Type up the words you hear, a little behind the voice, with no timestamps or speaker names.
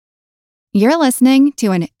You're listening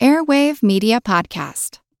to an Airwave Media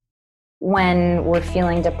Podcast. When we're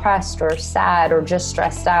feeling depressed or sad or just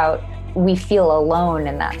stressed out, we feel alone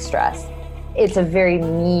in that stress. It's a very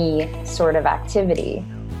me sort of activity.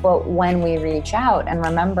 But when we reach out and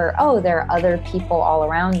remember, oh, there are other people all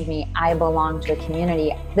around me, I belong to a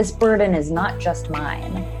community, this burden is not just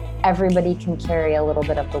mine. Everybody can carry a little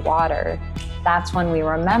bit of the water. That's when we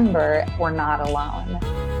remember we're not alone.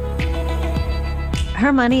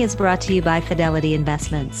 Her Money is brought to you by Fidelity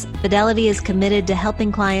Investments. Fidelity is committed to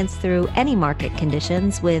helping clients through any market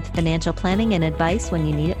conditions with financial planning and advice when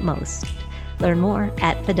you need it most. Learn more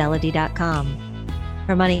at fidelity.com.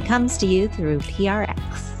 Her Money comes to you through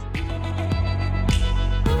PRX.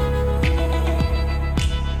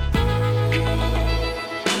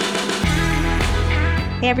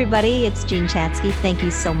 Hey everybody, it's Jean Chatzky. Thank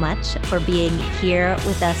you so much for being here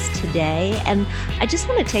with us today. And I just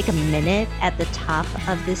want to take a minute at the top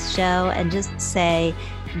of this show and just say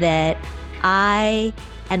that I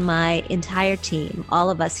and my entire team,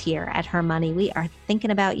 all of us here at Her Money, we are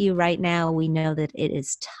thinking about you right now. We know that it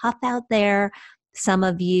is tough out there. Some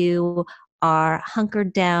of you are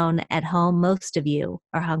hunkered down at home. Most of you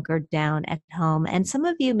are hunkered down at home. And some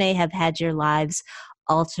of you may have had your lives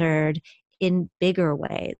altered in bigger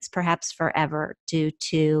ways, perhaps forever, due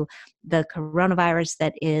to the coronavirus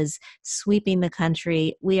that is sweeping the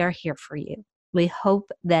country. We are here for you. We hope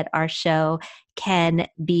that our show can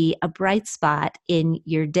be a bright spot in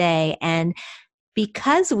your day. And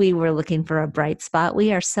because we were looking for a bright spot,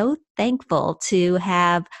 we are so thankful to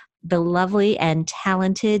have the lovely and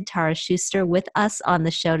talented Tara Schuster with us on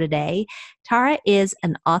the show today. Tara is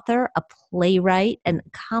an author, a playwright, an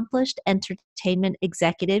accomplished entertainment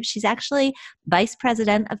executive. She's actually vice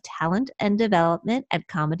president of talent and development at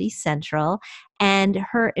Comedy Central, and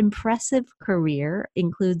her impressive career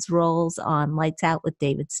includes roles on Lights Out with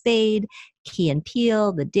David Spade, Key and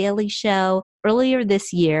Peele, The Daily Show. Earlier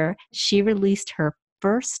this year, she released her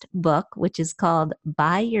first book, which is called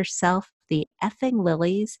Buy Yourself the Effing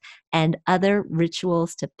Lilies and Other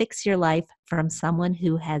Rituals to Fix Your Life from Someone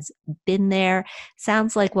Who Has Been There.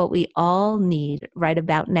 Sounds like what we all need right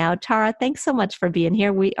about now. Tara, thanks so much for being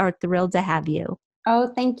here. We are thrilled to have you. Oh,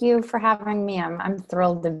 thank you for having me. I'm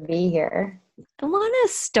thrilled to be here. I want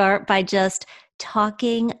to start by just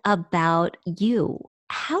talking about you.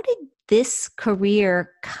 How did this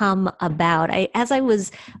career come about? As I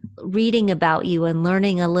was reading about you and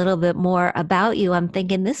learning a little bit more about you, I'm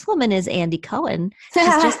thinking this woman is Andy Cohen. She's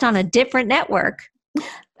just on a different network.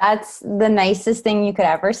 That's the nicest thing you could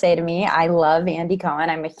ever say to me. I love Andy Cohen.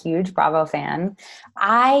 I'm a huge Bravo fan.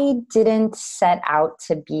 I didn't set out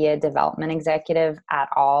to be a development executive at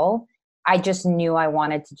all. I just knew I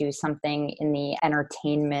wanted to do something in the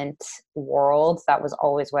entertainment world. That was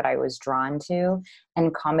always what I was drawn to.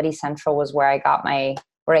 And Comedy Central was where I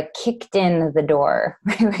kicked in the door.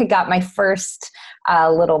 I got my first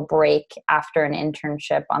little break after an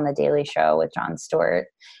internship on The Daily Show with Jon Stewart.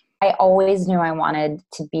 I always knew I wanted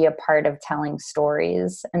to be a part of telling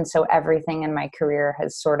stories. And so everything in my career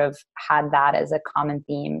has sort of had that as a common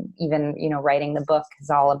theme. Even, writing the book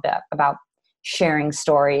is all about sharing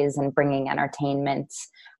stories and bringing entertainment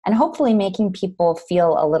and hopefully making people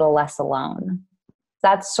feel a little less alone.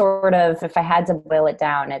 That's sort of, if I had to boil it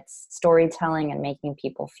down, it's storytelling and making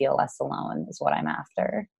people feel less alone is what I'm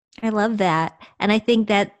after. I love that. And I think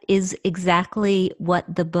that is exactly what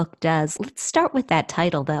the book does. Let's start with that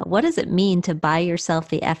title, though. What does it mean to buy yourself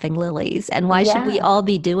the effing lilies? And why should we all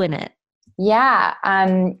be doing it? Yeah.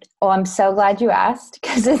 Well, I'm so glad you asked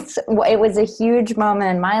because it was a huge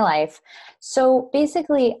moment in my life. So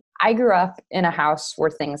basically, I grew up in a house where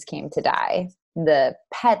things came to die. The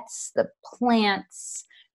pets, the plants,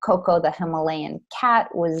 Coco the Himalayan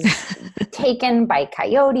cat was taken by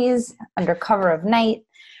coyotes under cover of night.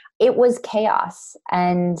 It was chaos.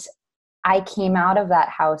 And I came out of that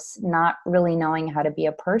house not really knowing how to be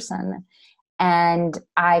a person. And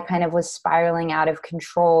I kind of was spiraling out of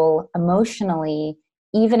control emotionally,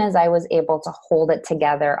 even as I was able to hold it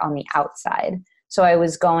together on the outside. So I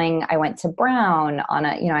went to Brown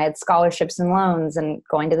I had scholarships and loans and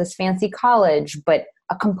going to this fancy college, but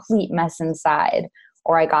a complete mess inside.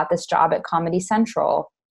 Or I got this job at Comedy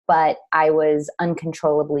Central, but I was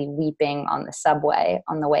uncontrollably weeping on the subway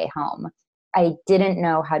on the way home. I didn't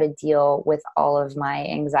know how to deal with all of my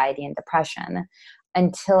anxiety and depression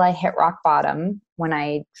until I hit rock bottom when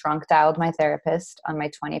I drunk dialed my therapist on my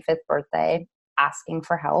 25th birthday, asking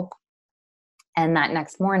for help. And that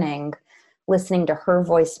next morning, listening to her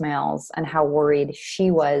voicemails and how worried she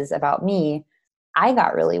was about me, I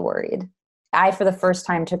got really worried. I, for the first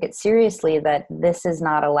time, took it seriously that this is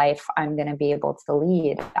not a life I'm going to be able to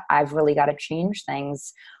lead. I've really got to change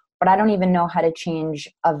things, but I don't even know how to change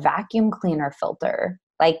a vacuum cleaner filter.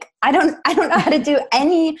 Like, I don't know how to do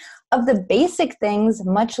any of the basic things,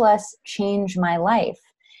 much less change my life.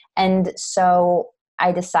 And so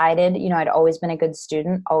I decided, I'd always been a good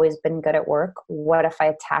student, always been good at work. What if I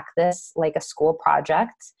attack this like a school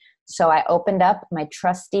project? So I opened up my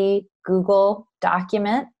trusty Google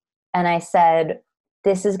document and I said,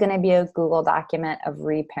 this is going to be a Google document of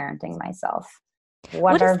reparenting myself.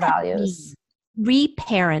 What are values?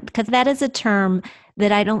 Reparent, because that is a term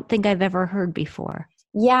that I don't think I've ever heard before.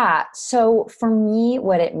 Yeah. So for me,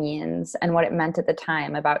 what it means and what it meant at the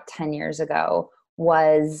time, about 10 years ago,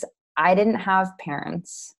 was I didn't have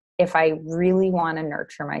parents. If I really want to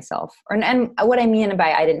nurture myself, and what I mean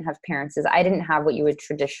by I didn't have parents is I didn't have what you would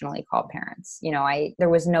traditionally call parents. There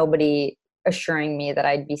was nobody assuring me that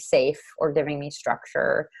I'd be safe or giving me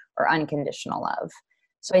structure or unconditional love.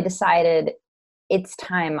 So I decided it's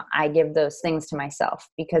time I give those things to myself,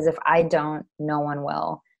 because if I don't, no one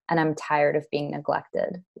will. And I'm tired of being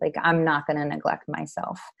neglected. Like, I'm not going to neglect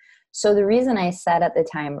myself. So the reason I said at the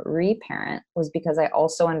time reparent was because I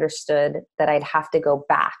also understood that I'd have to go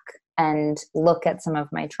back and look at some of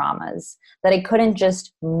my traumas, that I couldn't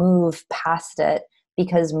just move past it,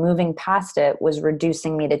 because moving past it was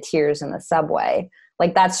reducing me to tears in the subway.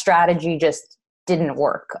 Like, that strategy just didn't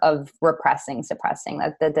work, of repressing, suppressing.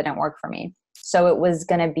 That didn't work for me. So it was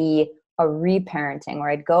going to be a reparenting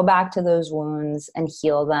where I'd go back to those wounds and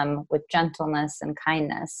heal them with gentleness and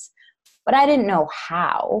kindness. But I didn't know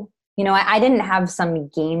how. I didn't have some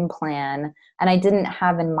game plan, and I didn't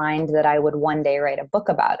have in mind that I would one day write a book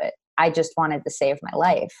about it. I just wanted to save my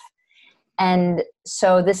life. And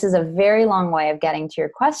so this is a very long way of getting to your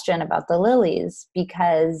question about the lilies,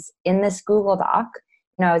 because in this Google Doc,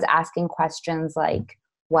 I was asking questions like,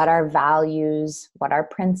 what are values? What are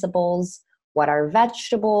principles? What are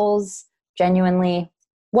vegetables? Genuinely,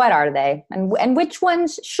 what are they? And which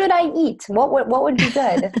ones should I eat? What would be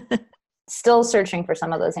good? Still searching for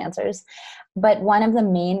some of those answers. But one of the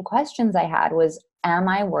main questions I had was, am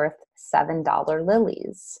I worth $7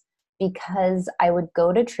 lilies? Because I would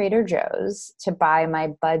go to Trader Joe's to buy my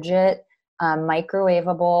budget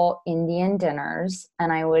microwavable Indian dinners,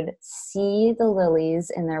 and I would see the lilies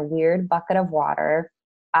in their weird bucket of water.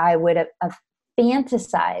 I would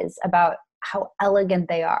fantasize about how elegant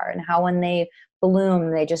they are, and how when they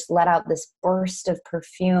bloom, they just let out this burst of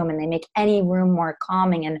perfume and they make any room more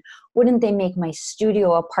calming. And wouldn't they make my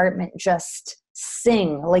studio apartment just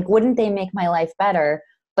sing? Like, wouldn't they make my life better?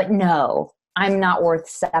 But no, I'm not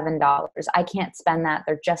worth $7. I can't spend that.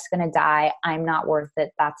 They're just going to die. I'm not worth it.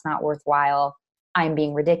 That's not worthwhile. I'm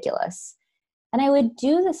being ridiculous. And I would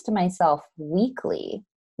do this to myself weekly.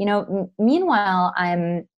 Meanwhile,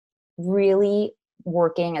 I'm really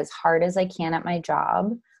working as hard as I can at my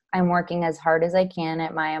job. I'm working as hard as I can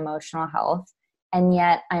at my emotional health. And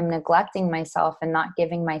yet I'm neglecting myself and not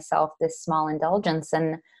giving myself this small indulgence.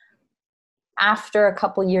 And after a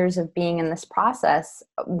couple years of being in this process,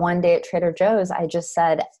 one day at Trader Joe's, I just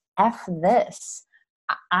said, F this.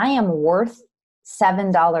 I am worth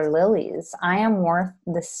 $7 lilies. I am worth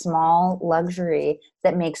the small luxury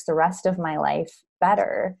that makes the rest of my life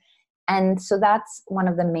better. And so that's one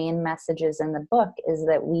of the main messages in the book, is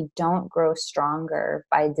that we don't grow stronger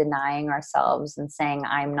by denying ourselves and saying,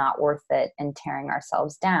 I'm not worth it, and tearing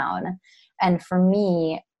ourselves down. And for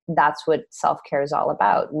me, that's what self-care is all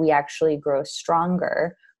about. We actually grow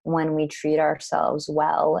stronger when we treat ourselves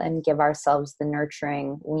well and give ourselves the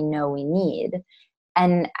nurturing we know we need.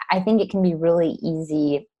 And I think it can be really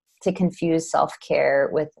easy to confuse self-care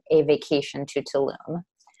with a vacation to Tulum.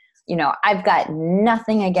 I've got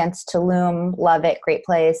nothing against Tulum, love it, great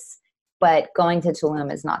place, but going to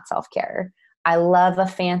Tulum is not self-care. I love a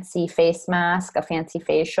fancy face mask, a fancy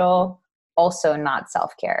facial, also not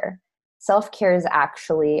self-care. Self-care is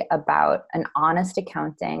actually about an honest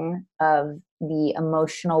accounting of the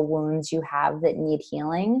emotional wounds you have that need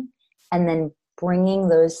healing, and then bringing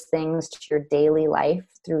those things to your daily life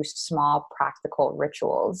through small practical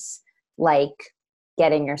rituals, like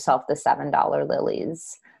getting yourself the $7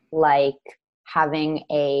 lilies, like having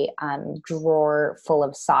a drawer full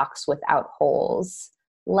of socks without holes,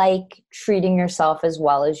 like treating yourself as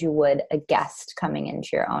well as you would a guest coming into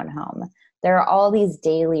your own home. There are all these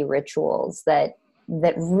daily rituals that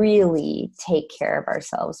really take care of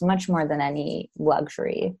ourselves much more than any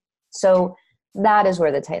luxury. So that is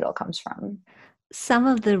where the title comes from. Some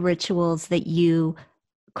of the rituals that you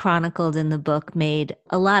chronicled in the book made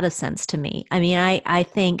a lot of sense to me. I mean, I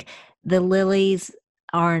think the lilies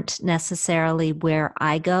aren't necessarily where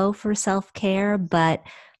I go for self-care, but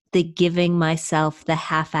the giving myself the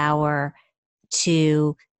half hour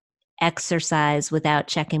to exercise without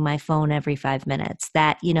checking my phone every 5 minutes,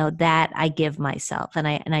 that I give myself, and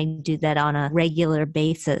I do that on a regular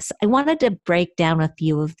basis. I wanted to break down a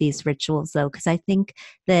few of these rituals though, because I think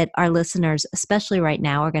that our listeners, especially right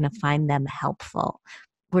now, are going to find them helpful.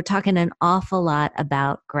 We're talking an awful lot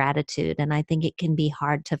about gratitude, and I think it can be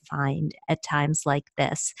hard to find at times like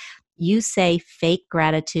this. You say fake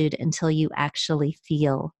gratitude until you actually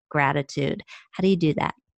feel gratitude. How do you do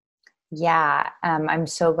that? Yeah, I'm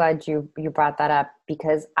so glad you brought that up,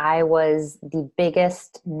 because I was the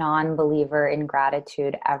biggest non-believer in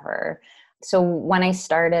gratitude ever. So when I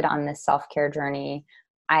started on this self-care journey,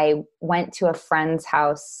 I went to a friend's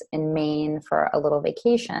house in Maine for a little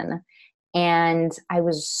vacation, and I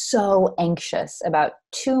was so anxious about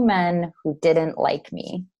two men who didn't like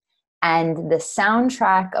me. And the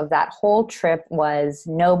soundtrack of that whole trip was,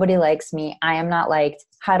 nobody likes me, I am not liked,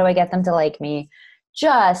 how do I get them to like me?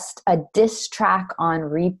 Just a diss track on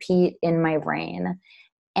repeat in my brain.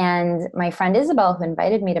 And my friend Isabel, who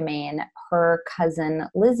invited me to Maine, her cousin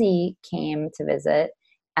Lizzie came to visit.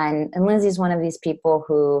 And Lizzie's one of these people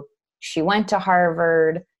who, she went to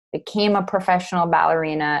Harvard, became a professional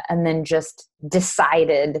ballerina, and then just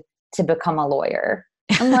decided to become a lawyer.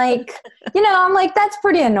 I'm like, that's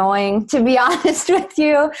pretty annoying, to be honest with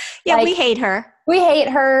you. Yeah, we hate her. We hate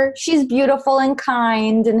her. She's beautiful and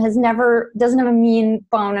kind and doesn't have a mean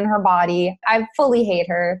bone in her body. I fully hate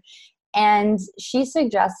her. And she said,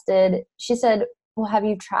 well, have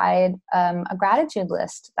you tried a gratitude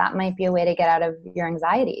list? That might be a way to get out of your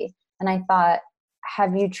anxiety. And I thought,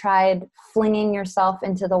 have you tried flinging yourself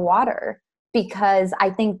into the water? Because I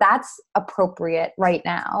think that's appropriate right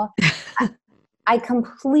now. I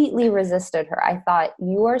completely resisted her. I thought,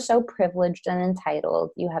 you are so privileged and entitled.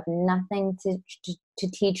 You have nothing to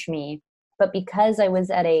teach me. But because I was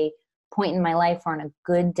at a point in my life where on a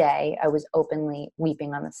good day, I was openly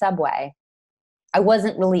weeping on the subway, I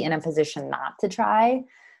wasn't really in a position not to try.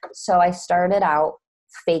 So I started out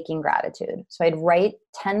faking gratitude. So I'd write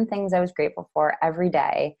 10 things I was grateful for every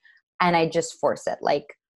day, and I'd just force it. Like,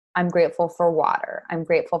 I'm grateful for water. I'm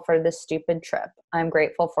grateful for this stupid trip. I'm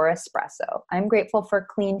grateful for espresso. I'm grateful for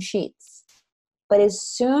clean sheets. But as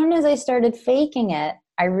soon as I started faking it,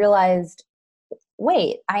 I realized,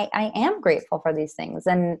 wait, I am grateful for these things.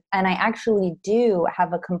 And I actually do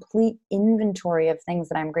have a complete inventory of things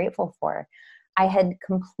that I'm grateful for. I had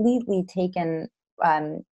completely taken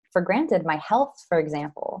for granted my health, for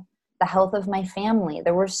example, the health of my family.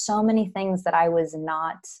 There were so many things that I was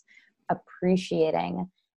not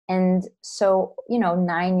appreciating. And so,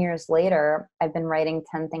 9 years later, I've been writing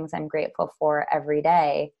 10 things I'm grateful for every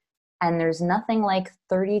day. And there's nothing like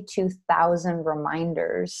 32,000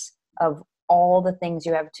 reminders of all the things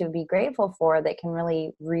you have to be grateful for that can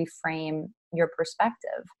really reframe your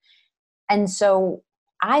perspective. And so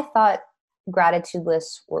I thought gratitude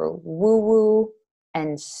lists were woo-woo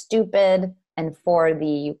and stupid and for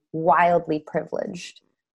the wildly privileged.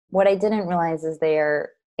 What I didn't realize is they're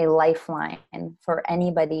a lifeline for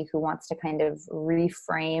anybody who wants to kind of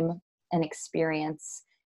reframe an experience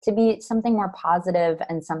to be something more positive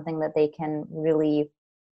and something that they can really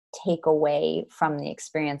take away from the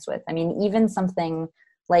experience with. I mean, even something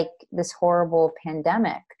like this horrible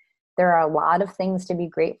pandemic, there are a lot of things to be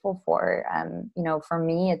grateful for. For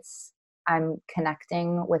me, I'm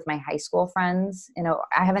connecting with my high school friends.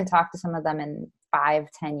 I haven't talked to some of them in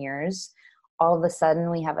 5-10 years. All of a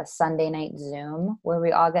sudden we have a Sunday night Zoom where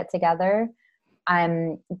we all get together.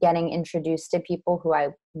 I'm getting introduced to people who I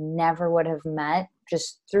never would have met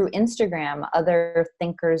just through Instagram, other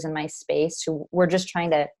thinkers in my space who we're just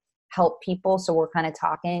trying to help people. So we're kind of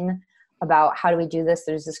talking about how do we do this.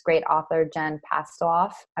 There's this great author, Jen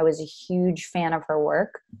Pastiloff. I was a huge fan of her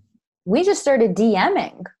work. We just started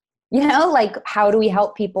DMing, like, how do we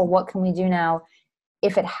help people? What can we do now?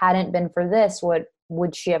 If it hadn't been for this, what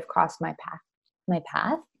would she have crossed my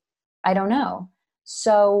path? I don't know.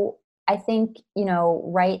 So I think,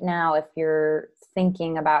 right now, if you're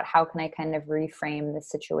thinking about how can I kind of reframe the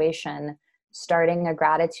situation, starting a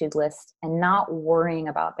gratitude list and not worrying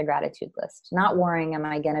about the gratitude list, not worrying, am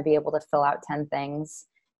I going to be able to fill out 10 things?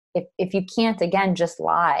 If you can't, again, just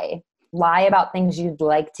lie about things you'd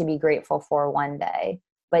like to be grateful for one day,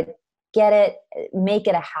 but make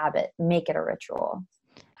it a habit, make it a ritual.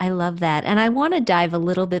 I love that. And I want to dive a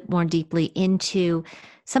little bit more deeply into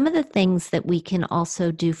some of the things that we can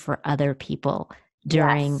also do for other people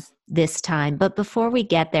during this time. But before we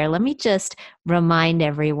get there, let me just remind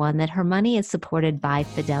everyone that Her Money is supported by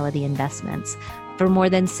Fidelity Investments. For more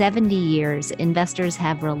than 70 years, investors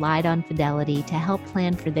have relied on Fidelity to help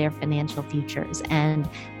plan for their financial futures. And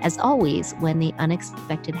as always, when the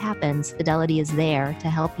unexpected happens, Fidelity is there to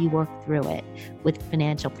help you work through it with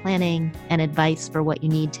financial planning and advice for what you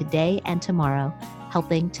need today and tomorrow,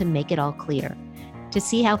 helping to make it all clear. To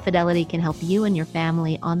see how Fidelity can help you and your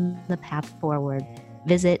family on the path forward,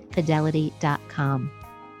 visit fidelity.com.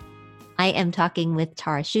 I am talking with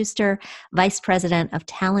Tara Schuster, Vice President of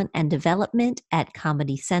Talent and Development at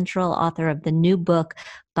Comedy Central, author of the new book,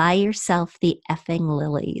 Buy Yourself the Effing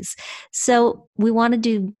Lilies. So we want to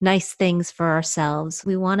do nice things for ourselves.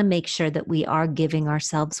 We want to make sure that we are giving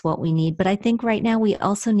ourselves what we need. But I think right now we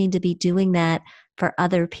also need to be doing that for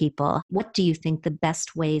other people. What do you think the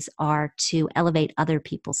best ways are to elevate other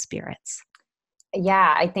people's spirits?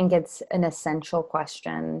 Yeah, I think it's an essential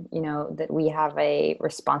question, that we have a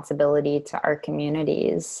responsibility to our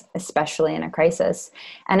communities, especially in a crisis.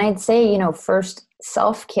 And I'd say, first,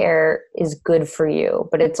 self-care is good for you,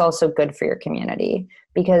 but it's also good for your community,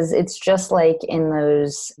 because it's just like in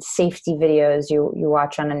those safety videos you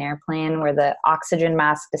watch on an airplane where the oxygen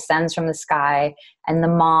mask descends from the sky and the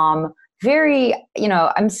mom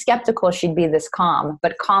I'm skeptical she'd be this calm,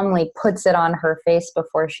 but calmly puts it on her face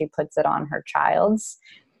before she puts it on her child's.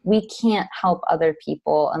 We can't help other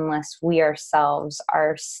people unless we ourselves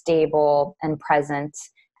are stable and present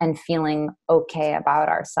and feeling okay about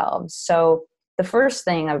ourselves. So the first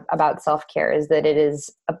thing about self-care is that it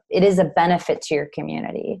is a benefit to your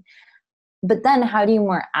community. But then how do you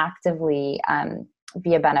more actively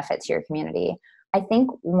be a benefit to your community? I think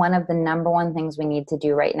one of the number one things we need to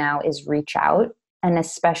do right now is reach out, and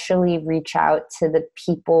especially reach out to the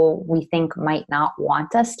people we think might not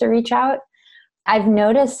want us to reach out. I've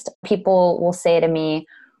noticed people will say to me,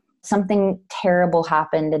 something terrible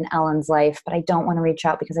happened in Ellen's life, but I don't want to reach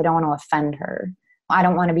out because I don't want to offend her. I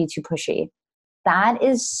don't want to be too pushy. That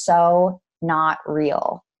is so not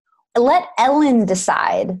real. Let Ellen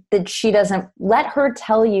decide that she doesn't. Let her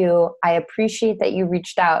tell you, I appreciate that you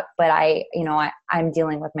reached out, but I'm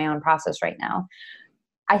dealing with my own process right now.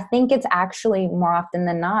 I think it's actually more often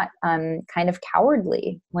than not kind of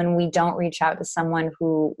cowardly when we don't reach out to someone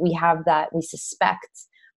who we suspect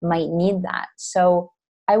might need that. So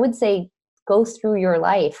I would say go through your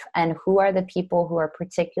life, and who are the people who are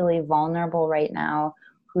particularly vulnerable right now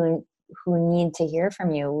who need to hear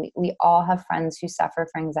from you. We all have friends who suffer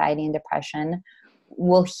from anxiety and depression.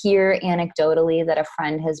 We'll hear anecdotally that a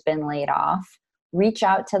friend has been laid off. Reach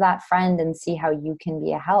out to that friend and see how you can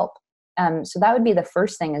be a help. So that would be the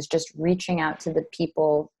first thing, is just reaching out to the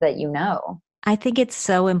people that you know. I think it's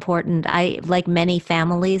so important. Like many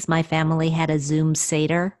families, my family had a Zoom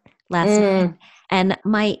Seder last night. And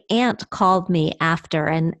my aunt called me after,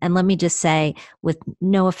 and let me just say, with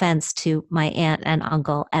no offense to my aunt and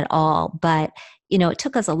uncle at all, but it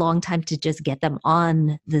took us a long time to just get them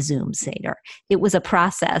on the Zoom Seder. It was a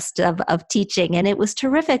process of teaching, and it was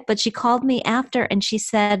terrific. But she called me after and she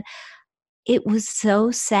said it was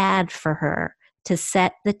so sad for her to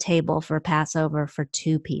set the table for Passover for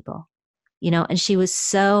 2 people. And she was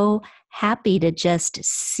so happy to just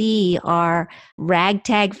see our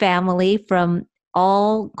ragtag family from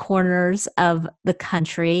all corners of the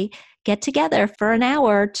country get together for an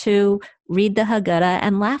hour to read the Haggadah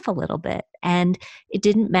and laugh a little bit. And it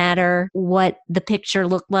didn't matter what the picture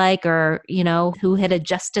looked like, or, who had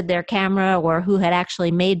adjusted their camera, or who had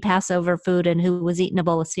actually made Passover food and who was eating a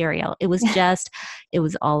bowl of cereal. It was it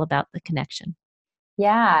was all about the connection.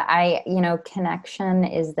 Yeah, connection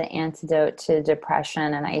is the antidote to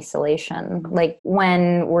depression and isolation. Like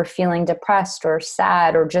when we're feeling depressed or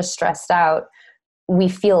sad or just stressed out, we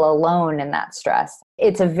feel alone in that stress.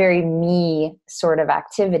 It's a very me sort of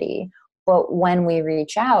activity. But when we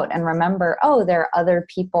reach out and remember, there are other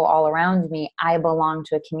people all around me, I belong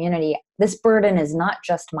to a community. This burden is not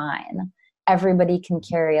just mine. Everybody can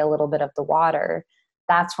carry a little bit of the water.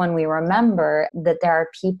 That's when we remember that there are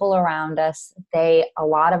people around us. A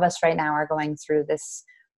lot of us right now are going through this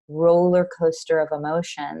roller coaster of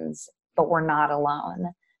emotions, but we're not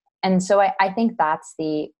alone. And so I think that's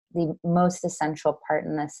the most essential part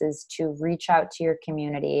in this, is to reach out to your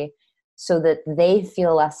community so that they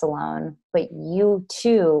feel less alone, but you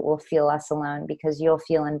too will feel less alone because you'll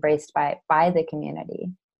feel embraced by the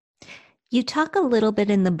community. You talk a little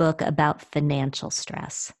bit in the book about financial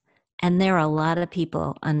stress, and there are a lot of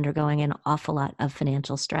people undergoing an awful lot of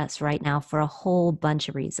financial stress right now for a whole bunch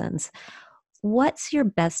of reasons. What's your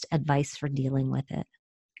best advice for dealing with it?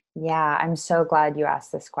 Yeah, I'm so glad you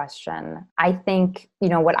asked this question. I think,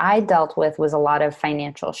 what I dealt with was a lot of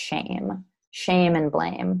financial shame. shame and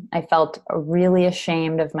blame. I felt really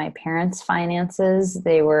ashamed of my parents' finances.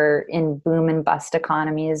 They were in boom and bust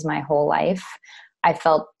economies my whole life. I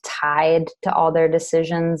felt tied to all their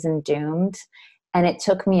decisions and doomed. And it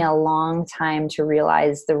took me a long time to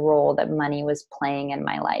realize the role that money was playing in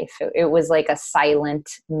my life. It was like a silent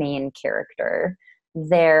main character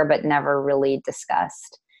there, but never really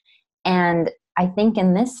discussed. And I think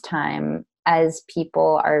in this time, as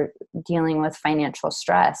people are dealing with financial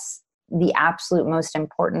stress, the absolute most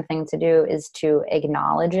important thing to do is to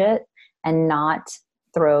acknowledge it and not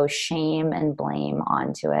throw shame and blame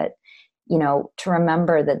onto it. You know, to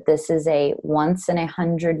remember that this is a once in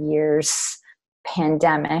 100 years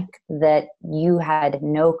pandemic that you had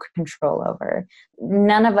no control over.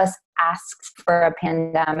 None of us asked for a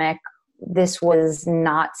pandemic. This was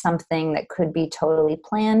not something that could be totally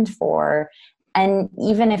planned for. And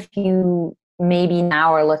even if you maybe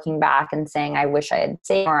now are looking back and saying, I wish I had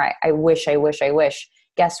saved, or I wish,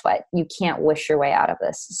 guess what? You can't wish your way out of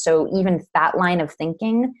this. So even that line of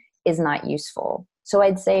thinking is not useful. So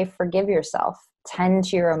I'd say forgive yourself, tend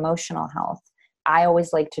to your emotional health. I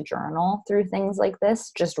always like to journal through things like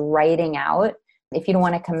this, just writing out. If you don't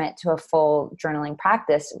want to commit to a full journaling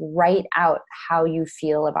practice, write out how you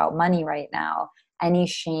feel about money right now, any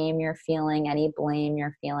shame you're feeling, any blame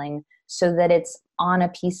you're feeling, so that it's on a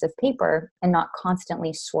piece of paper and not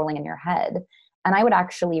constantly swirling in your head. And I would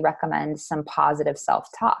actually recommend some positive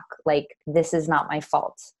self-talk, like, this is not my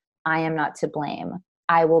fault. I am not to blame.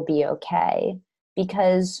 I will be okay.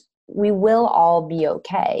 Because we will all be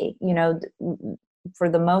okay. You know, for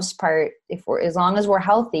the most part, as long as we're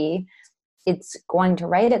healthy, it's going to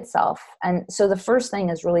right itself. And so the first thing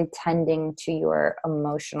is really tending to your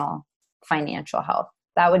emotional, financial health.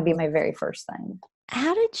 That would be my very first thing.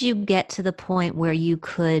 How did you get to the point where you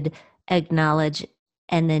could acknowledge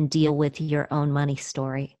and then deal with your own money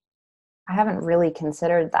story? I haven't really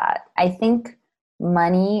considered that. I think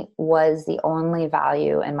money was the only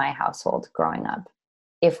value in my household growing up.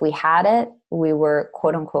 If we had it, we were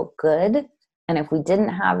quote unquote good. And if we didn't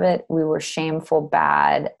have it, we were shameful,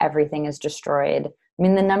 bad, everything is destroyed. I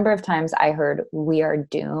mean, the number of times I heard we are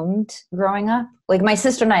doomed growing up, like my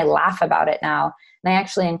sister and I laugh about it now. And I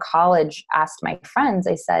actually in college asked my friends,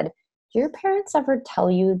 I said, do your parents ever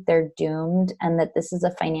tell you they're doomed and that this is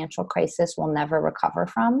a financial crisis we'll never recover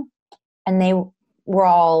from? And they were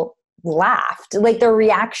all laughed. Like their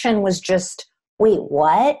reaction was just, wait,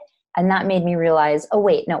 what? And that made me realize, oh,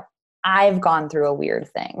 wait, no, I've gone through a weird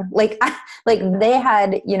thing. Like they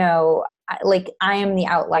had, you know, like I am the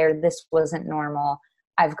outlier. This wasn't normal.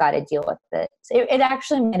 I've got to deal with it. It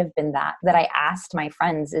actually might have been that I asked my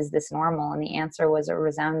friends, is this normal? And the answer was a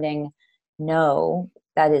resounding no,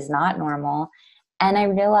 that is not normal. And I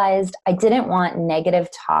realized I didn't want negative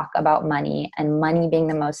talk about money and money being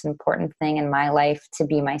the most important thing in my life to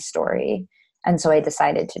be my story. And so I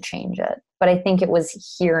decided to change it. But I think it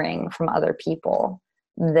was hearing from other people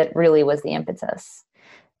that really was the impetus.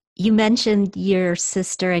 You mentioned your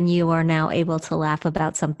sister and you are now able to laugh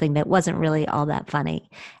about something that wasn't really all that funny.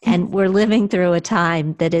 And we're living through a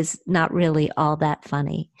time that is not really all that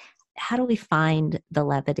funny. How do we find the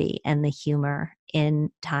levity and the humor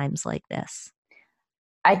in times like this?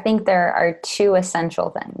 I think there are two essential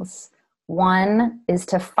things. One is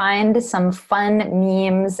to find some fun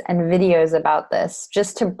memes and videos about this,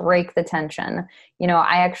 just to break the tension. You know,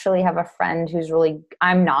 I actually have a friend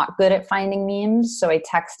I'm not good at finding memes. So I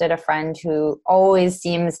texted a friend who always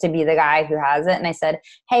seems to be the guy who has it. And I said,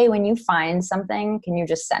 hey, when you find something, can you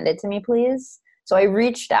just send it to me, please? So I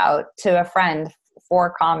reached out to a friend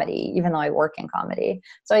for comedy, even though I work in comedy.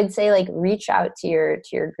 So I'd say, like, reach out to your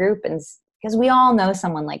group, and because we all know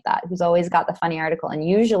someone like that who's always got the funny article, and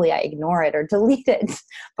usually I ignore it or delete it.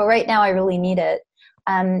 But right now I really need it.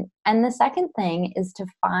 And the second thing is to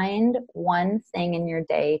find one thing in your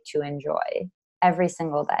day to enjoy every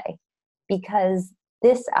single day, because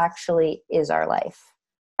this actually is our life.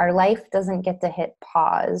 Our life doesn't get to hit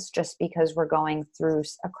pause just because we're going through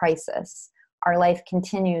a crisis. Our life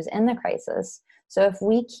continues in the crisis. So if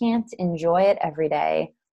we can't enjoy it every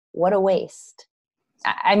day, what a waste.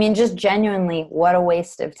 I mean, just genuinely, what a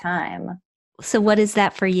waste of time. So what is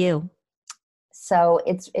that for you? So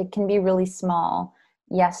it can be really small.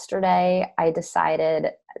 Yesterday, I decided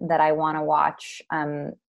that I want to watch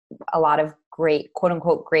a lot of great, quote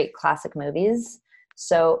unquote, great classic movies.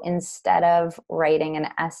 So instead of writing an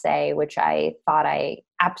essay, which I thought I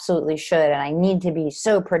absolutely should, and I need to be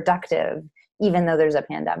so productive, even though there's a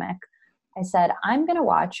pandemic, I said, I'm going to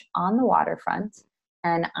watch On the Waterfront,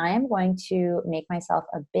 and I am going to make myself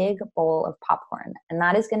a big bowl of popcorn. And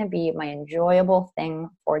that is going to be my enjoyable thing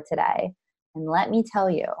for today. And let me tell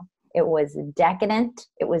you, It was decadent.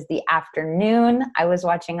 It was the afternoon. I was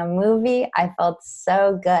watching a movie. I felt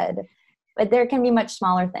so good. But there can be much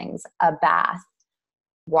smaller things. A bath,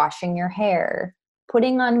 washing your hair,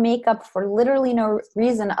 putting on makeup for literally no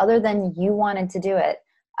reason other than you wanted to do it.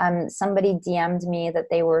 Somebody DM'd me that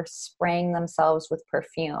they were spraying themselves with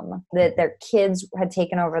perfume, that their kids had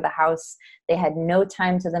taken over the house. They had no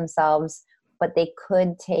time to themselves, but they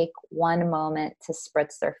could take one moment to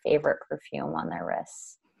spritz their favorite perfume on their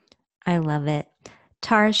wrists. I love it.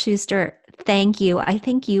 Tara Schuster, thank you. I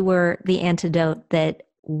think you were the antidote that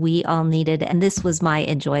we all needed, and this was my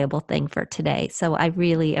enjoyable thing for today. So I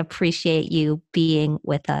really appreciate you being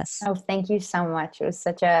with us. Oh, thank you so much. It was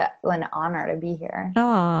such an honor to be here.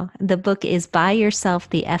 Oh, the book is Buy Yourself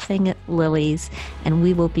the Effing Lilies, and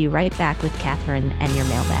we will be right back with Catherine and your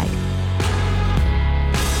mailbag.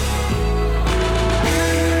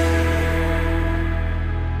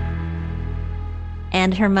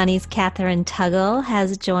 And Her Money's Catherine Tuggle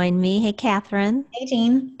has joined me. Hey, Catherine. Hey,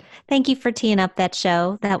 Jean. Thank you for teeing up that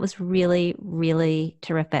show. That was really, really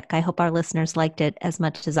terrific. I hope our listeners liked it as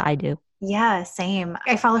much as I do. Yeah, same.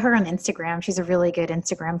 I follow her on Instagram. She's a really good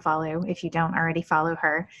Instagram follow if you don't already follow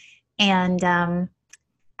her. And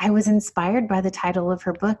I was inspired by the title of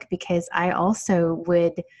her book because I also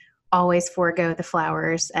would always forego the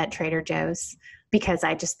flowers at Trader Joe's, because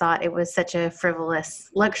I just thought it was such a frivolous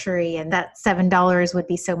luxury and that $7 would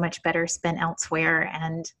be so much better spent elsewhere.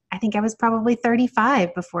 And I think I was probably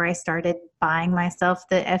 35 before I started buying myself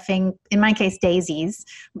the effing, in my case, daisies,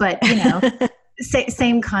 but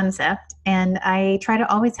same concept. And I try to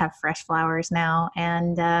always have fresh flowers now.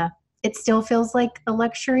 And it still feels like a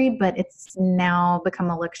luxury, but it's now become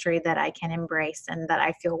a luxury that I can embrace and that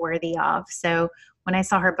I feel worthy of. So when I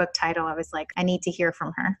saw her book title, I was like, I need to hear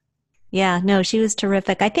from her. Yeah, no, she was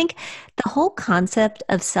terrific. I think the whole concept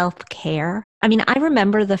of self-care, I mean, I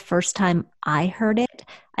remember the first time I heard it.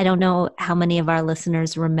 I don't know how many of our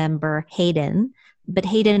listeners remember Hayden, but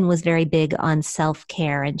Hayden was very big on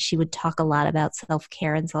self-care, and she would talk a lot about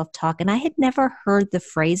self-care and self-talk. And I had never heard the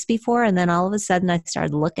phrase before. And then all of a sudden I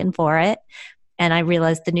started looking for it, and I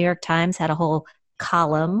realized the New York Times had a whole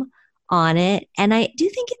column on it. And I do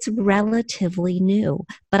think it's relatively new,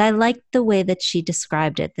 but I like the way that she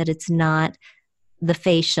described it, that it's not the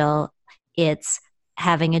facial, it's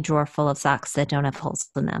having a drawer full of socks that don't have holes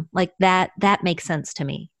in them. Like that makes sense to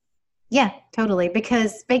me. Yeah, totally.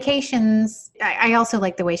 Because vacations, I also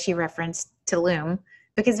like the way she referenced Tulum,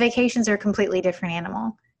 because vacations are a completely different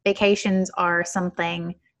animal. Vacations are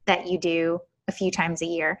something that you do a few times a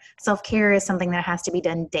year. Self-care is something that has to be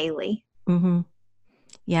done daily. Mm-hmm.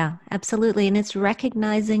 Yeah, absolutely. And it's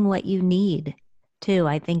recognizing what you need too,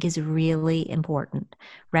 I think is really important.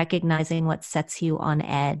 Recognizing what sets you on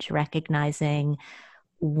edge, recognizing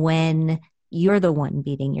when you're the one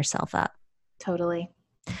beating yourself up. Totally.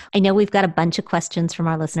 I know we've got a bunch of questions from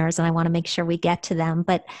our listeners and I want to make sure we get to them,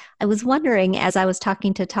 but I was wondering as I was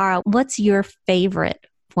talking to Tara, what's your favorite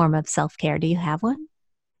form of self-care? Do you have one?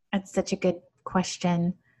 That's such a good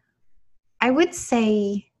question. I would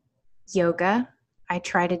say yoga. I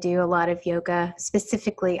try to do a lot of yoga.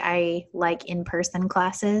 Specifically, I like in-person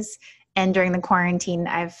classes. And during the quarantine,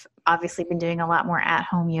 I've obviously been doing a lot more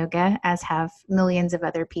at-home yoga, as have millions of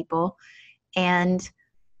other people. And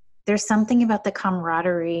there's something about the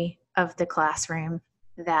camaraderie of the classroom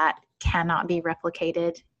that cannot be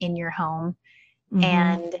replicated in your home. Mm-hmm.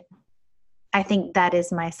 And I think that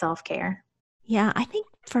is my self-care. Yeah, I think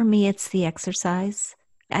for me, it's the exercise.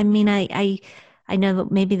 I mean, I know that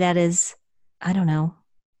maybe that is, I don't know,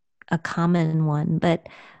 a common one, but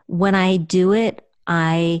when I do it,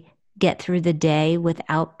 I get through the day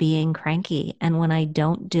without being cranky. And when I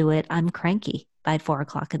don't do it, I'm cranky by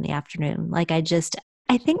 4:00 in the afternoon. Like I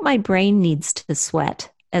think my brain needs to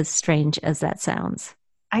sweat, as strange as that sounds.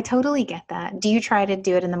 I totally get that. Do you try to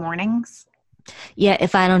do it in the mornings? Yeah,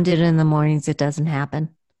 if I don't do it in the mornings, it doesn't happen.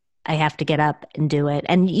 I have to get up and do it.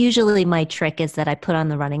 And usually my trick is that I put on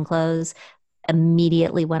the running clothes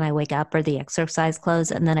immediately when I wake up, or the exercise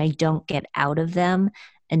clothes, and then I don't get out of them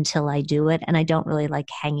until I do it. And I don't really like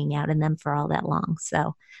hanging out in them for all that long.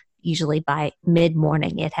 So usually by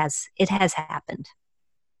mid-morning, it has happened.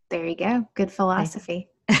 There you go. Good philosophy.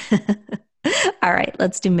 All right,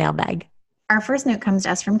 let's do mailbag. Our first note comes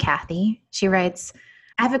to us from Kathy. She writes,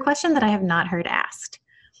 I have a question that I have not heard asked.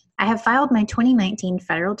 I have filed my 2019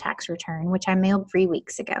 federal tax return, which I mailed 3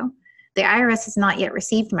 weeks ago. The IRS has not yet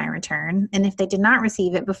received my return, and if they did not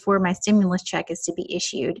receive it before my stimulus check is to be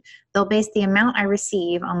issued, they'll base the amount I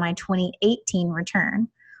receive on my 2018 return.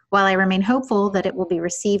 While I remain hopeful that it will be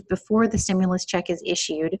received before the stimulus check is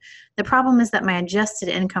issued, the problem is that my adjusted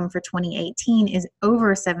income for 2018 is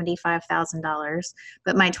over $75,000,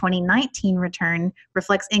 but my 2019 return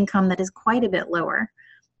reflects income that is quite a bit lower.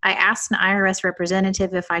 I asked an IRS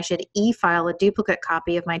representative if I should e-file a duplicate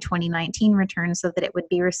copy of my 2019 return so that it would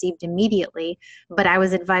be received immediately, but I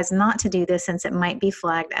was advised not to do this since it might be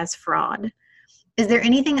flagged as fraud. Is there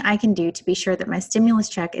anything I can do to be sure that my stimulus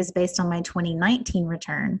check is based on my 2019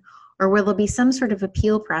 return, or will there be some sort of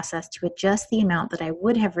appeal process to adjust the amount that I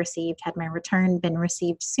would have received had my return been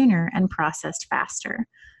received sooner and processed faster?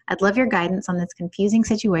 I'd love your guidance on this confusing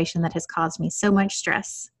situation that has caused me so much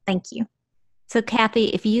stress. Thank you. So, Kathy,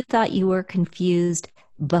 if you thought you were confused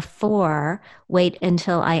before, wait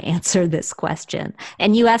until I answer this question.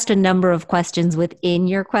 And you asked a number of questions within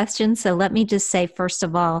your question. So let me just say, first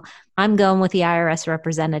of all, I'm going with the IRS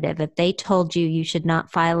representative. If they told you you should not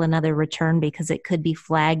file another return because it could be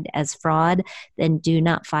flagged as fraud, then do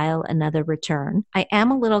not file another return. I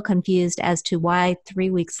am a little confused as to why 3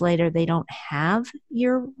 weeks later they don't have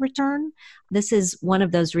your return. This is one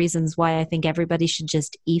of those reasons why I think everybody should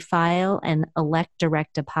just e-file and elect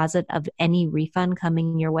direct deposit of any refund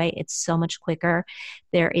coming your way. It's so much quicker.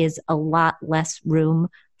 There is a lot less room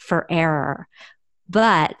for error.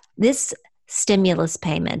 But this stimulus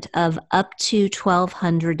payment of up to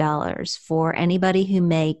 $1,200 for anybody who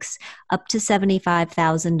makes up to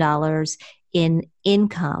 $75,000 in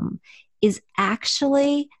income is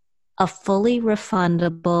actually a fully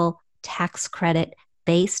refundable tax credit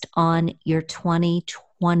based on your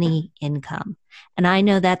 2020 income. And I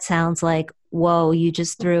know that sounds like, whoa, you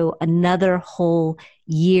just threw another whole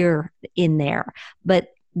year in there. But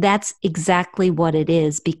that's exactly what it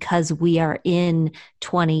is because we are in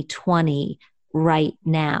 2020 right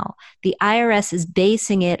now. The IRS is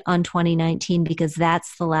basing it on 2019 because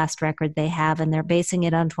that's the last record they have, and they're basing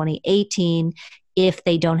it on 2018 if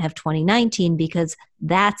they don't have 2019 because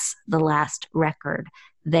that's the last record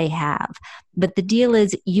they have. But the deal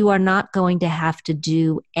is you are not going to have to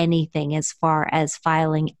do anything as far as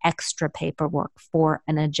filing extra paperwork for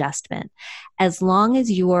an adjustment. As long as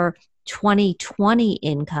your 2020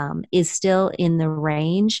 income is still in the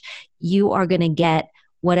range, you are going to get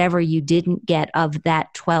whatever you didn't get of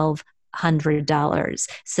that $1,200.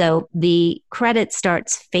 So the credit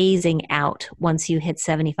starts phasing out once you hit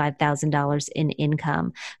 $75,000 in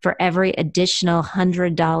income. For every additional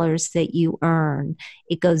 $100 that you earn,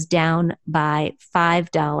 it goes down by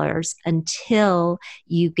 $5 until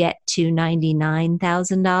you get to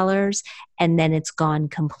 $99,000, and then it's gone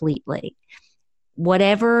completely.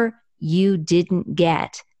 Whatever you didn't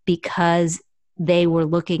get because they were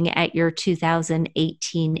looking at your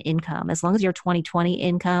 2018 income. As long as your 2020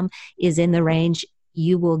 income is in the range,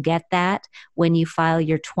 you will get that when you file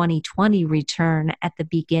your 2020 return at the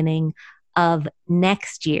beginning of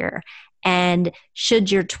next year. And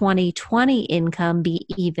should your 2020 income be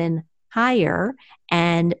even higher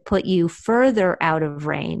and put you further out of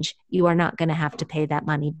range, you are not going to have to pay that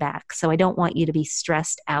money back. So I don't want you to be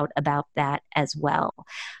stressed out about that as well.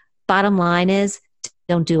 Bottom line is,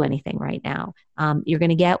 don't do anything right now. You're going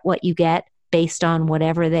to get what you get based on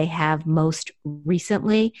whatever they have most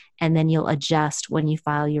recently, and then you'll adjust when you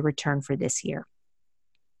file your return for this year.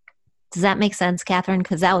 Does that make sense, Catherine?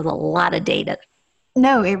 Because that was a lot of data.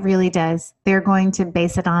 No, it really does. They're going to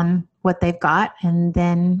base it on what they've got, and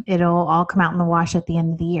then it'll all come out in the wash at the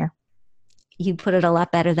end of the year. You put it a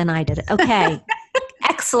lot better than I did. Okay.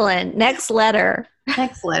 Excellent. Next letter.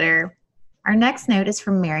 Next letter. Our next note is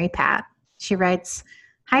from Mary Pat. She writes,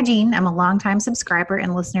 "Hi, Jean. I'm a longtime subscriber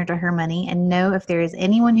and listener to Her Money and know if there is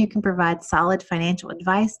anyone who can provide solid financial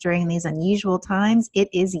advice during these unusual times, it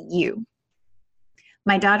is you.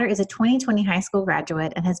 My daughter is a 2020 high school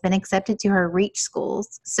graduate and has been accepted to her REACH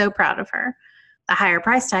schools. So proud of her. A higher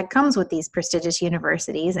price tag comes with these prestigious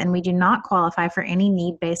universities, and we do not qualify for any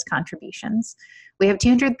need-based contributions. We have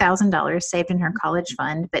 $200,000 saved in her college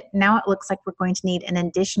fund, but now it looks like we're going to need an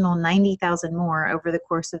additional $90,000 more over the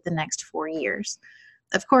course of the next 4 years.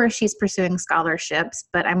 Of course, she's pursuing scholarships,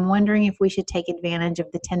 but I'm wondering if we should take advantage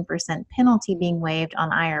of the 10% penalty being waived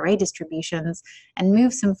on IRA distributions and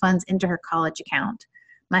move some funds into her college account.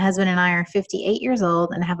 My husband and I are 58 years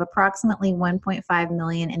old and have approximately $1.5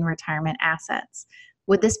 million in retirement assets.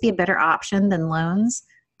 Would this be a better option than loans?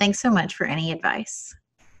 Thanks so much for any advice."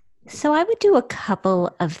 So I would do a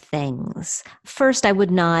couple of things. First, I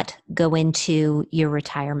would not go into your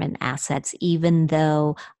retirement assets, even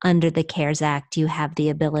though under the CARES Act, you have the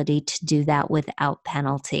ability to do that without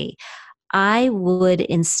penalty. I would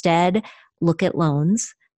instead look at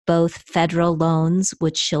loans both federal loans,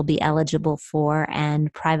 which she'll be eligible for,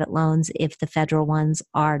 and private loans if the federal ones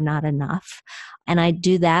are not enough. And I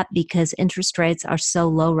do that because interest rates are so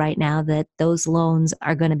low right now that those loans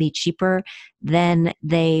are going to be cheaper than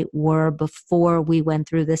they were before we went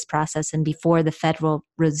through this process and before the Federal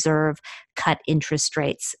Reserve cut interest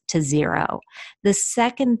rates to zero. The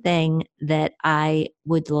second thing that I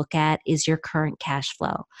would look at is your current cash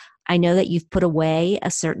flow. I know that you've put away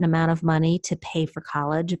a certain amount of money to pay for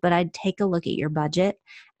college, but I'd take a look at your budget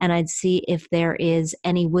and I'd see if there is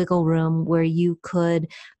any wiggle room where you could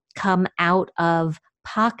come out of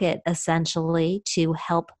pocket essentially to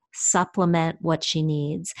help supplement what she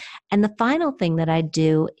needs. And the final thing that I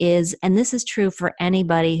do is, and this is true for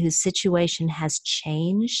anybody whose situation has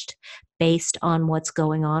changed based on what's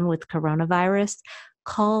going on with coronavirus,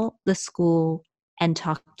 call the school and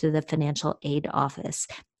talk to the financial aid office.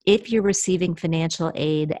 If you're receiving financial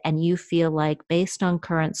aid and you feel like based on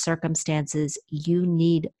current circumstances, you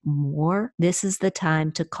need more, this is the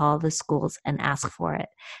time to call the schools and ask for it.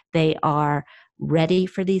 They are ready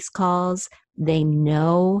for these calls. They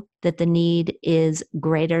know that the need is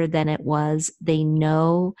greater than it was. They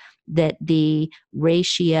know that the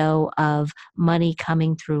ratio of money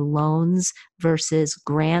coming through loans versus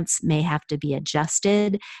grants may have to be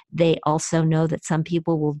adjusted. They also know that some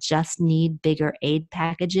people will just need bigger aid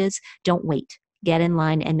packages. Don't wait. Get in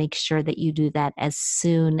line and make sure that you do that as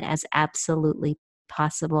soon as absolutely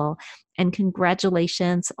possible. And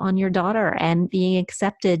congratulations on your daughter and being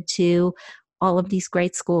accepted to all of these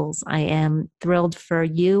great schools. I am thrilled for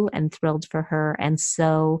you and thrilled for her and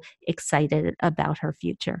so excited about her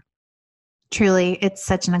future. Truly, it's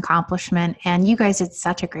such an accomplishment. And you guys did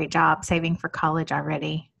such a great job saving for college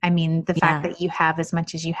already. I mean, the fact that you have as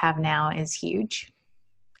much as you have now is huge.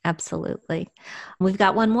 Absolutely. We've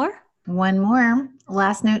got one more. One more.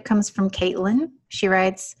 Last note comes from Caitlin. She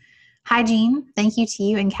writes, "Hi, Jean. Thank you to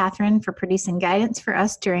you and Catherine for producing guidance for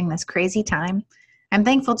us during this crazy time. I'm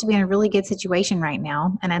thankful to be in a really good situation right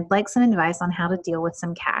now, and I'd like some advice on how to deal with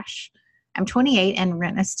some cash. I'm 28 and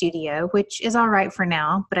rent a studio, which is all right for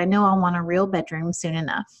now, but I know I'll want a real bedroom soon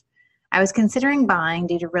enough. I was considering buying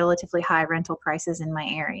due to relatively high rental prices in my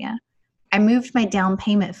area. I moved my down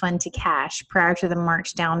payment fund to cash prior to the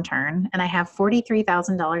March downturn, and I have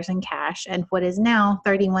 $43,000 in cash and what is now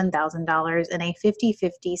 $31,000 in a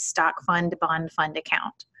 50-50 stock fund bond fund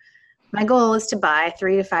account. My goal is to buy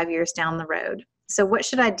 3 to 5 years down the road. So what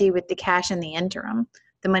should I do with the cash in the interim?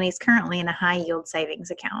 The money's currently in a high yield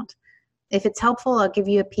savings account. If it's helpful, I'll give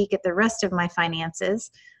you a peek at the rest of my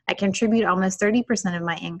finances. I contribute almost 30% of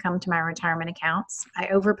my income to my retirement accounts. I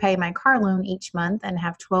overpay my car loan each month and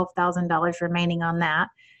have $12,000 remaining on that.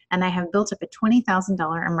 And I have built up a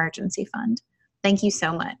 $20,000 emergency fund. Thank you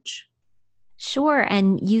so much." Sure.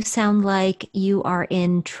 And you sound like you are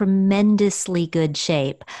in tremendously good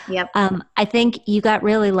shape. Yep. I think you got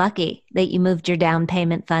really lucky that you moved your down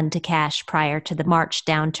payment fund to cash prior to the March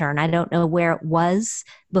downturn. I don't know where it was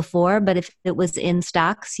before, but if it was in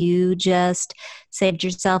stocks, you just saved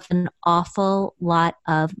yourself an awful lot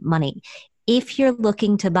of money. If you're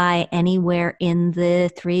looking to buy anywhere in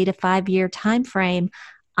the 3 to 5 year time frame,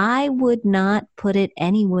 I would not put it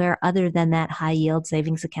anywhere other than that high yield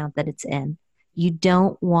savings account that it's in. You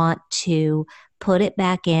don't want to put it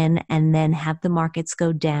back in and then have the markets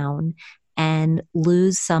go down and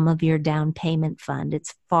lose some of your down payment fund.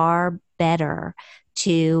 It's far better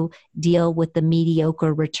to deal with the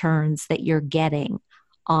mediocre returns that you're getting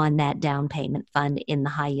on that down payment fund in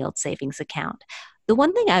the high yield savings account. The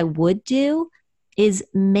one thing I would do is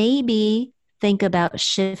maybe think about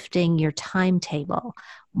shifting your timetable.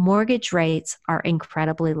 Mortgage rates are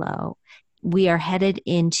incredibly low. We are headed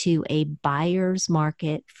into a buyer's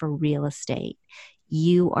market for real estate.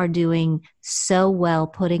 You are doing so well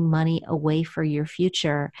putting money away for your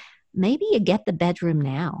future. Maybe you get the bedroom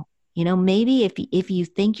now. You know, maybe if you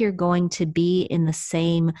think you're going to be in the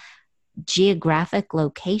same geographic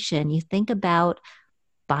location, you think about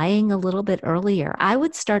buying a little bit earlier. I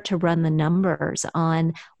would start to run the numbers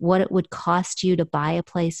on what it would cost you to buy a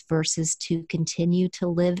place versus to continue to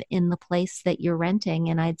live in the place that you're renting.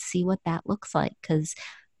 And I'd see what that looks like, because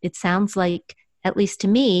it sounds like, at least to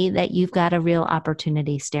me, that you've got a real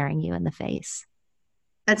opportunity staring you in the face.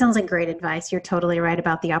 That sounds like great advice. You're totally right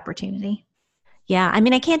about the opportunity. Yeah, I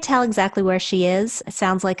mean, I can't tell exactly where she is. It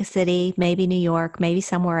sounds like a city, maybe New York, maybe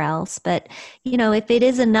somewhere else. But, you know, if it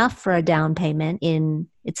is enough for a down payment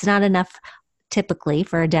it's not enough typically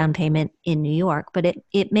for a down payment in New York, but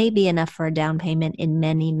it may be enough for a down payment in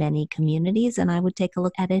many, many communities. And I would take a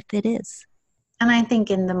look at it if it is. And I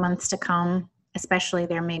think in the months to come, especially,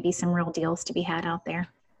 there may be some real deals to be had out there.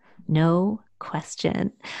 No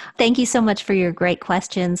question. Thank you so much for your great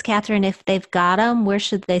questions. Catherine, if they've got them, where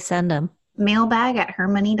should they send them?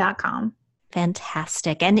 Mailbag@hermoney.com.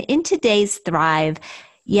 Fantastic. And in today's Thrive,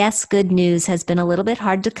 yes, good news has been a little bit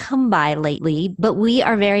hard to come by lately, but we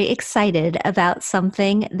are very excited about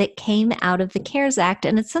something that came out of the CARES Act,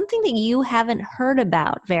 and it's something that you haven't heard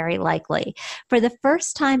about very likely. For the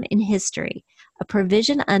first time in history, a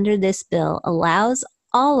provision under this bill allows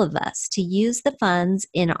all of us to use the funds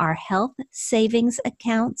in our health savings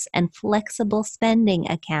accounts and flexible spending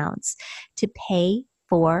accounts to pay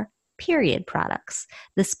for period products.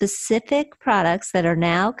 The specific products that are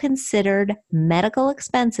now considered medical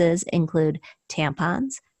expenses include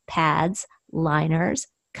tampons, pads, liners,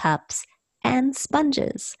 cups, and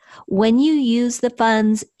sponges. When you use the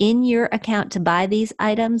funds in your account to buy these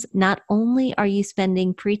items, not only are you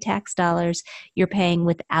spending pre-tax dollars, you're paying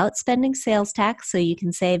without spending sales tax, so you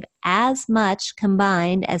can save as much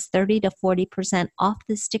combined as 30 to 40% off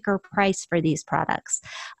the sticker price for these products.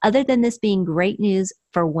 Other than this being great news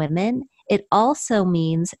for women, it also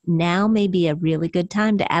means now may be a really good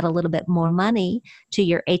time to add a little bit more money to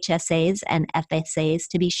your HSAs and FSAs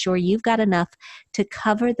to be sure you've got enough to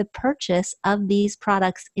cover the purchase of these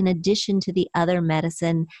products in addition to the other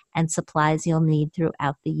medicine and supplies you'll need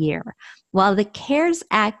throughout the year. While the CARES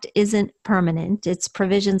Act isn't permanent, its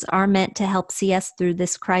provisions are meant to help see us through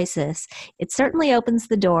this crisis. It certainly opens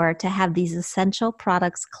the door to have these essential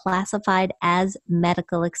products classified as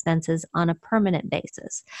medical expenses on a permanent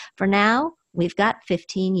basis. For now, we've got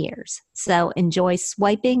 15 years. So enjoy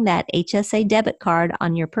swiping that HSA debit card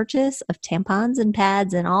on your purchase of tampons and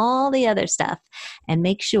pads and all the other stuff, and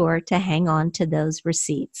make sure to hang on to those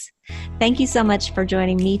receipts. Thank you so much for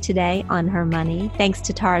joining me today on Her Money. Thanks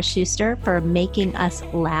to Tara Schuster for making us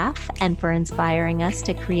laugh and for inspiring us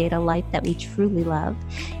to create a life that we truly love.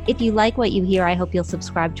 If you like what you hear, I hope you'll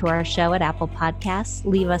subscribe to our show at Apple Podcasts.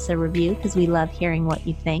 Leave us a review because we love hearing what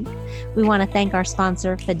you think. We want to thank our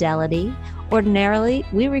sponsor, Fidelity. Ordinarily,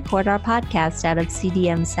 we record our podcast out of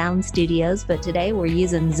CDM Sound Studios, but today we're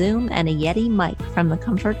using Zoom and a Yeti mic from the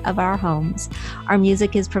comfort of our homes. Our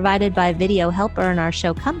music is provided by Video Helper, and our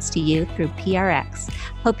show comes to you through PRX.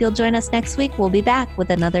 Hope you'll join us next week. We'll be back with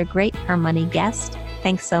another great Her Money guest.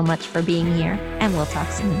 Thanks so much for being here, and we'll talk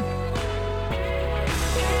soon.